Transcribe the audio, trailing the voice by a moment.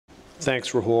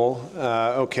Thanks, Rahul.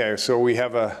 Okay, so we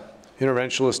have a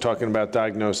interventionalist talking about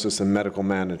diagnosis and medical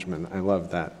management. I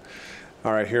love that.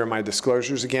 All right, here are my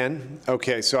disclosures again.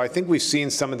 Okay, so I think we've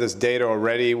seen some of this data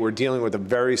already. We're dealing with a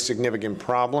very significant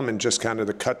problem, and just kind of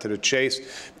the cut to the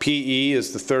chase. PE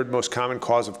is the third most common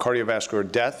cause of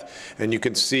cardiovascular death, and you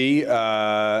can see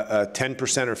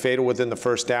 10% are fatal within the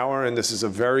first hour, and this is a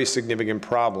very significant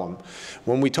problem.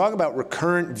 When we talk about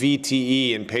recurrent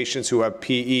VTE in patients who have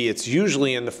PE, it's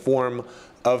usually in the form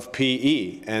of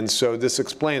PE, and so this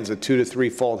explains a 2 to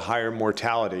 3-fold higher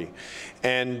mortality.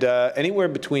 And anywhere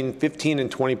between 15 and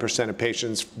 20% of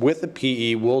patients with a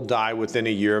PE will die within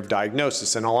a year of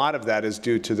diagnosis, and a lot of that is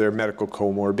due to their medical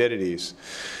comorbidities.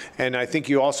 And I think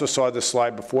you also saw this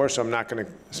slide before, so I'm not going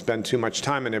to spend too much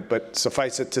time on it, but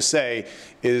suffice it to say,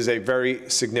 it is a very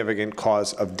significant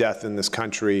cause of death in this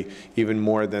country, even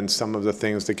more than some of the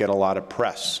things that get a lot of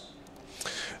press.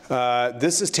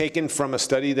 This is taken from a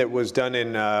study that was done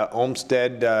in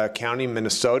Olmsted County,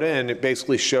 Minnesota, and it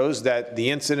basically shows that the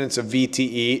incidence of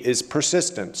VTE is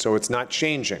persistent, so it's not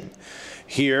changing.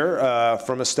 Here,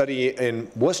 from a study in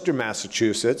Worcester,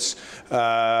 Massachusetts,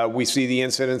 we see the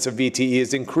incidence of VTE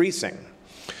is increasing.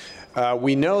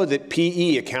 We know that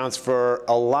PE accounts for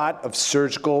a lot of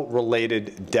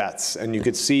surgical-related deaths, and you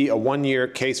could see a 1-year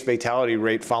case fatality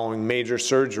rate following major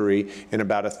surgery in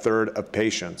about 1/3 of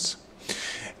patients.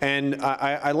 And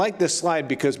I like this slide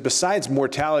because besides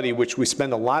mortality, which we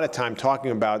spend a lot of time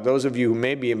talking about, those of you who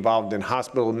may be involved in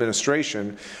hospital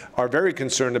administration are very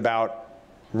concerned about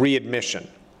readmission.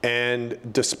 And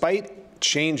despite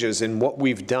changes in what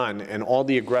we've done and all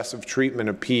the aggressive treatment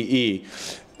of PE,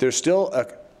 there's still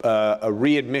a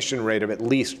readmission rate of at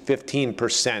least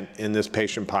 15% in this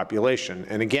patient population.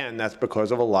 And again, that's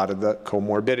because of a lot of the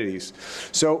comorbidities.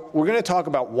 So we're going to talk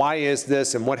about why is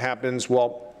this and what happens.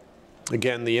 Well,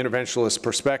 again, the interventionalist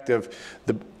perspective,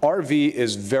 the RV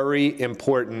is very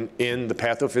important in the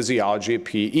pathophysiology of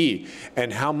PE,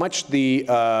 and how much the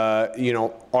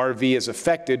RV is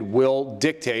affected will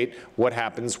dictate what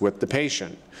happens with the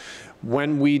patient.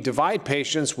 When we divide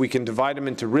patients, we can divide them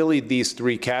into really these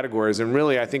 3 categories, and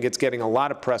really I think it's getting a lot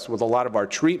of press with a lot of our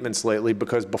treatments lately,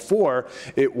 because before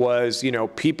it was,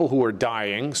 people who are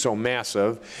dying, so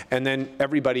massive, and then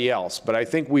everybody else. But I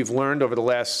think we've learned over the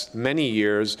last many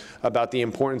years about the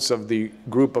importance of the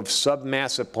group of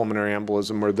submassive pulmonary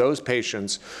embolism, or those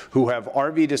patients who have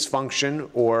RV dysfunction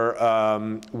or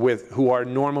who are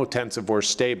normotensive or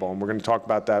stable, and we're going to talk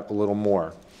about that a little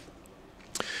more.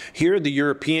 Here, the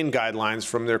European guidelines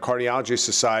from their cardiology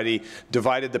society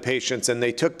divided the patients, and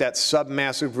they took that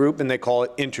submassive group and they call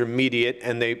it intermediate,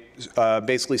 and they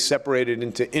basically separated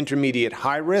into intermediate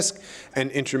high risk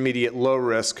and intermediate low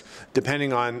risk,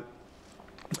 depending on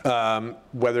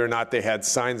whether or not they had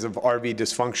signs of RV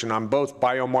dysfunction on both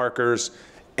biomarkers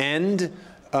and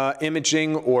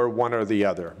imaging, or one or the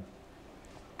other.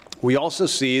 We also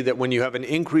see that when you have an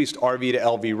increased RV to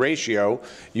LV ratio,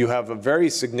 you have a very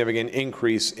significant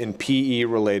increase in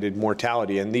PE-related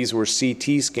mortality. And these were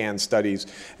CT scan studies,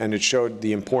 and it showed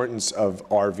the importance of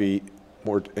RV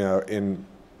in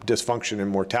dysfunction and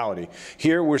mortality.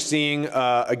 Here we're seeing,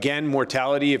 again,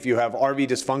 mortality. If you have RV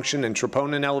dysfunction and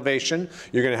troponin elevation,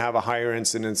 you're going to have a higher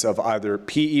incidence of either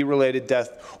PE-related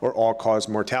death or all-cause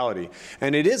mortality.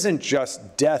 And it isn't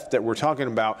just death that we're talking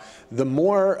about. The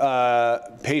more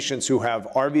patients who have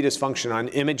RV dysfunction on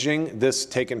imaging, this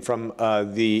taken from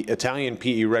the Italian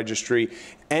PE registry,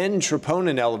 and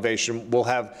troponin elevation will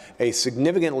have a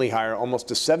significantly higher, almost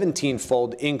a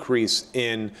 17-fold increase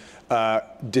in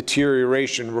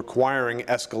deterioration requiring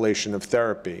escalation of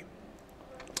therapy.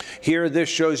 Here, this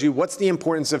shows you what's the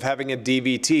importance of having a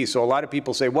DVT. So a lot of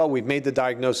people say, well, we've made the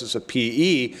diagnosis of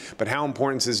PE, but how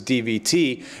important is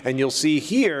DVT? And you'll see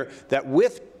here that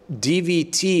with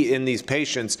DVT in these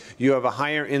patients, you have a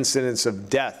higher incidence of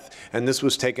death. And this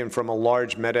was taken from a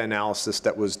large meta-analysis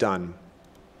that was done.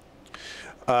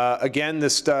 Again,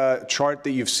 this chart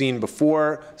that you've seen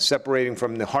before, separating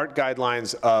from the heart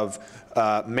guidelines of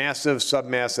massive,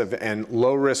 submassive, and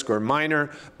low risk or minor.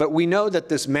 But we know that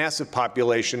this massive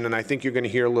population, and I think you're going to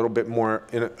hear a little bit more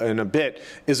in a bit,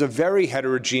 is a very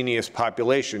heterogeneous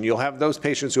population. You'll have those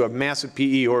patients who have massive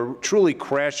PE who are truly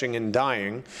crashing and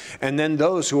dying, and then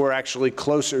those who are actually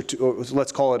closer to,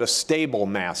 let's call it a stable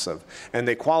massive. And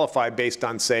they qualify based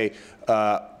on, say,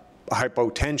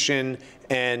 hypotension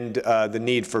and the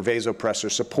need for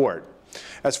vasopressor support.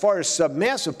 As far as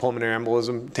submassive pulmonary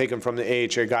embolism, taken from the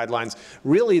AHA guidelines,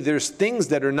 really there's things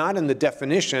that are not in the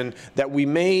definition that we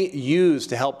may use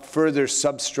to help further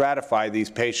substratify these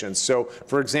patients. So,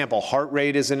 for example, heart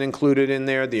rate isn't included in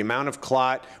there, the amount of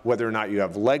clot, whether or not you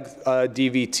have leg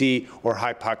DVT or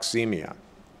hypoxemia.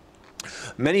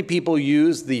 Many people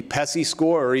use the PESI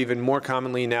score, or even more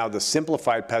commonly now the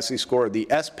simplified PESI score, or the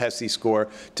S-PESI score,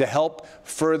 to help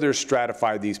further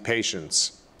stratify these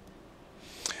patients.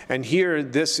 And here,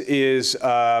 this is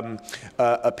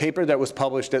a paper that was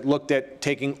published that looked at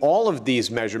taking all of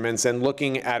these measurements and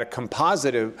looking at a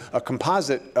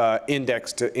composite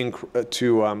index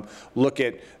to look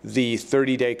at the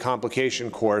 30-day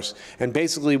complication course. And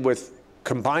basically, with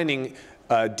combining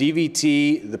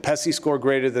DVT, the PESI score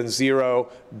greater than 0,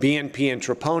 BNP, and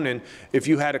troponin, if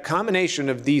you had a combination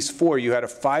of these four, you had a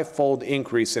 5-fold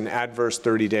increase in adverse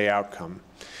 30-day outcome.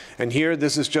 And here,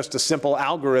 this is just a simple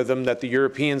algorithm that the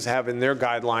Europeans have in their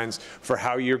guidelines for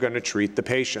how you're going to treat the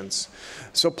patients.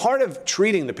 So part of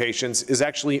treating the patients is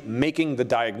actually making the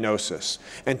diagnosis.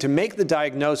 And to make the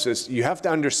diagnosis, you have to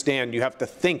understand, you have to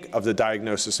think of the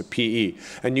diagnosis of PE.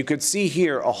 And you could see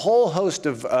here a whole host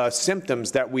of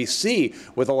symptoms that we see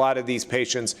with a lot of these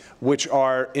patients, which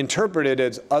are interpreted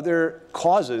as other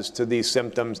causes to these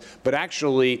symptoms, but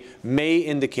actually may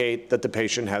indicate that the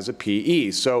patient has a PE.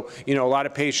 So, a lot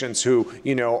of patients who,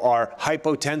 are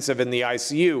hypotensive in the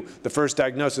ICU, the first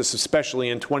diagnosis, especially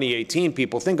in 2018,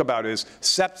 people think about is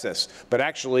sepsis, but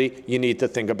actually you need to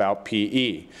think about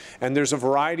PE. And there's a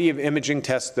variety of imaging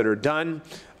tests that are done.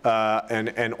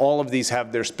 And all of these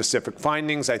have their specific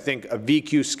findings. I think a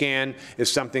VQ scan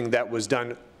is something that was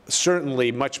done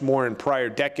certainly much more in prior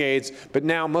decades, but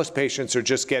now most patients are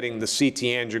just getting the CT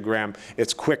angiogram.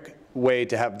 It's quick way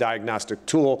to have diagnostic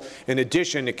tool. In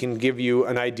addition, it can give you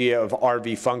an idea of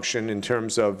RV function in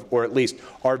terms of, or at least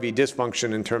RV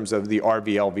dysfunction in terms of the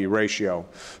RV-LV ratio.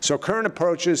 So current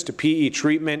approaches to PE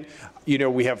treatment,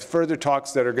 we have further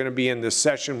talks that are going to be in this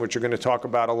session, which are going to talk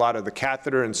about a lot of the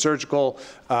catheter and surgical.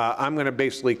 I'm going to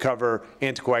basically cover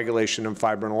anticoagulation and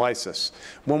fibrinolysis.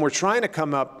 When we're trying to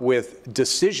come up with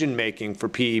decision-making for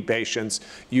PE patients,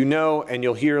 and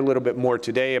you'll hear a little bit more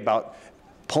today about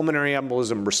pulmonary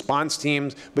embolism response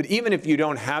teams, but even if you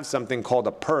don't have something called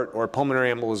a PERT, or a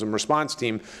pulmonary embolism response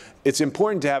team, it's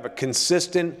important to have a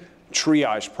consistent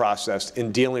triage process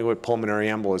in dealing with pulmonary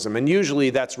embolism. And usually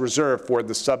that's reserved for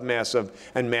the submassive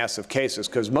and massive cases,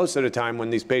 because most of the time when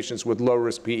these patients with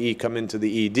low-risk PE come into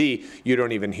the ED, you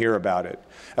don't even hear about it.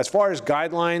 As far as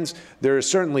guidelines, there is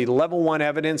certainly level 1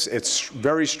 evidence. It's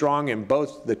very strong in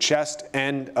both the CHEST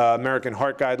and American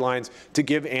Heart Guidelines to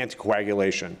give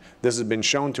anticoagulation. This has been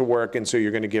shown to work, and so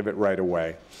you're going to give it right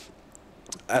away.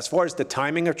 As far as the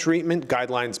timing of treatment,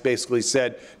 guidelines basically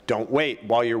said, don't wait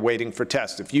while you're waiting for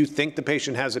tests. If you think the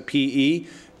patient has a PE,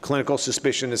 clinical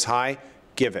suspicion is high,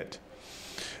 give it.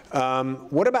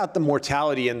 What about the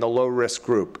mortality in the low-risk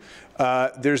group?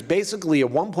 There's basically a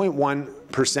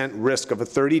 1.1% risk of a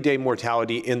 30-day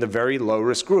mortality in the very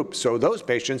low-risk group. So those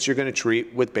patients you're going to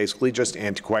treat with basically just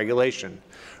anticoagulation.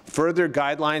 Further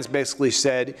guidelines basically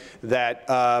said that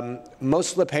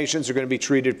most of the patients are going to be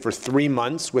treated for 3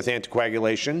 months with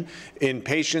anticoagulation. In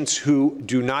patients who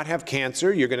do not have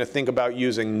cancer, you're going to think about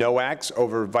using NOACs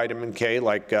over vitamin K,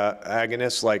 like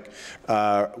agonists like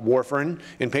warfarin.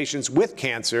 In patients with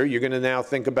cancer, you're going to now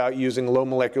think about using low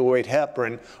molecular weight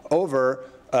heparin over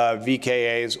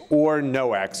VKAs or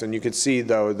NOACs. And you can see,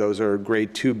 though, those are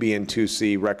grade 2B and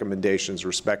 2C recommendations,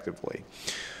 respectively.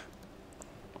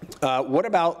 What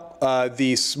about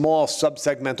the small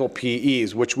subsegmental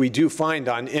PEs, which we do find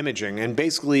on imaging? And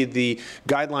basically, the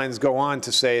guidelines go on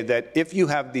to say that if you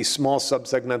have these small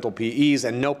subsegmental PEs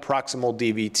and no proximal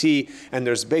DVT, and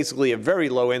there's basically a very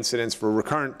low incidence for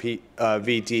recurrent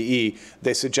VTE,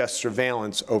 they suggest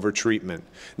surveillance over treatment.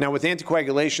 Now, with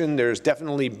anticoagulation, there's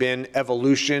definitely been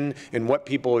evolution in what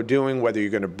people are doing, whether you're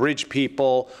going to bridge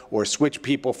people or switch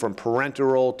people from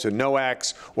parenteral to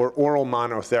NOACs or oral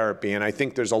monotherapy. And I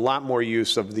think there's a lot more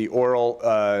use of the oral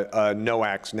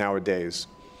NOACs nowadays.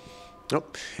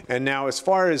 And now, as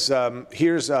far as,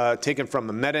 here's taken from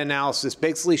a meta-analysis,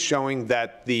 basically showing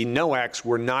that the NOACs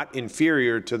were not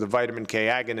inferior to the vitamin K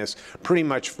agonists, pretty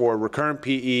much for recurrent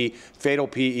PE, fatal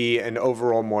PE, and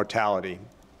overall mortality.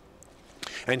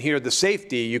 And here, the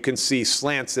safety, you can see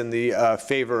slants in the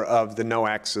favor of the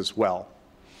NOACs as well.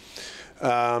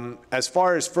 As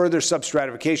far as further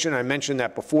substratification, I mentioned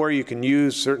that before, you can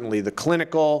use certainly the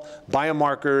clinical,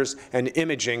 biomarkers, and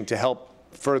imaging to help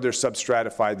further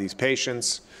substratify these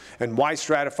patients. And why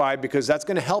stratify? Because that's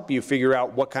going to help you figure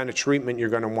out what kind of treatment you're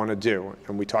going to want to do.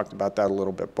 And we talked about that a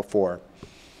little bit before.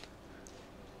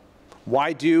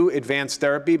 Why do advanced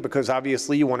therapy? Because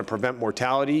obviously you want to prevent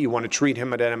mortality, you want to treat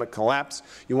hemodynamic collapse,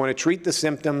 you want to treat the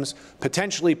symptoms,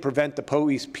 potentially prevent the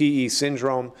post-PE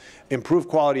syndrome, improve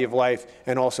quality of life,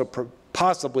 and also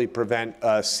possibly prevent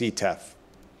CTEPH.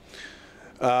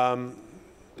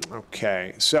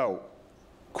 Okay, so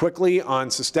Quickly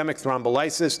on systemic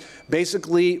thrombolysis,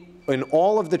 basically in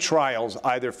all of the trials,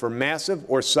 either for massive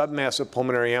or submassive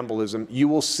pulmonary embolism, you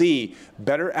will see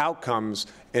better outcomes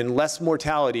and less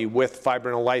mortality with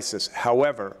fibrinolysis.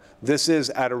 However, this is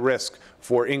at a risk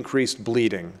for increased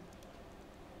bleeding.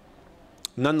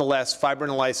 Nonetheless,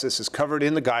 fibrinolysis is covered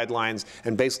in the guidelines,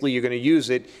 and basically you're going to use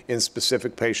it in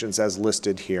specific patients as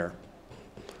listed here.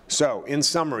 So, in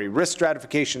summary, risk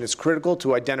stratification is critical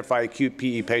to identify acute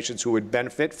PE patients who would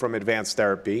benefit from advanced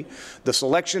therapy. The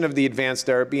selection of the advanced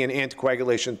therapy and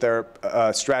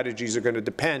anticoagulation strategies are going to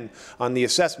depend on the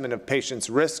assessment of patients'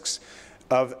 risks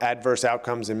of adverse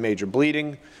outcomes and major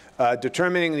bleeding.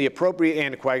 Determining the appropriate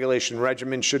anticoagulation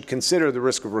regimen should consider the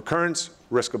risk of recurrence,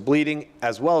 risk of bleeding,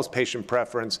 as well as patient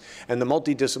preference, and the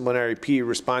multidisciplinary PE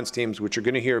response teams, which you're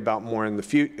going to hear about more in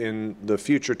the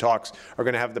future talks, are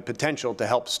going to have the potential to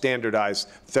help standardize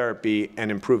therapy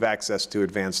and improve access to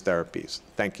advanced therapies.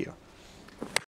 Thank you.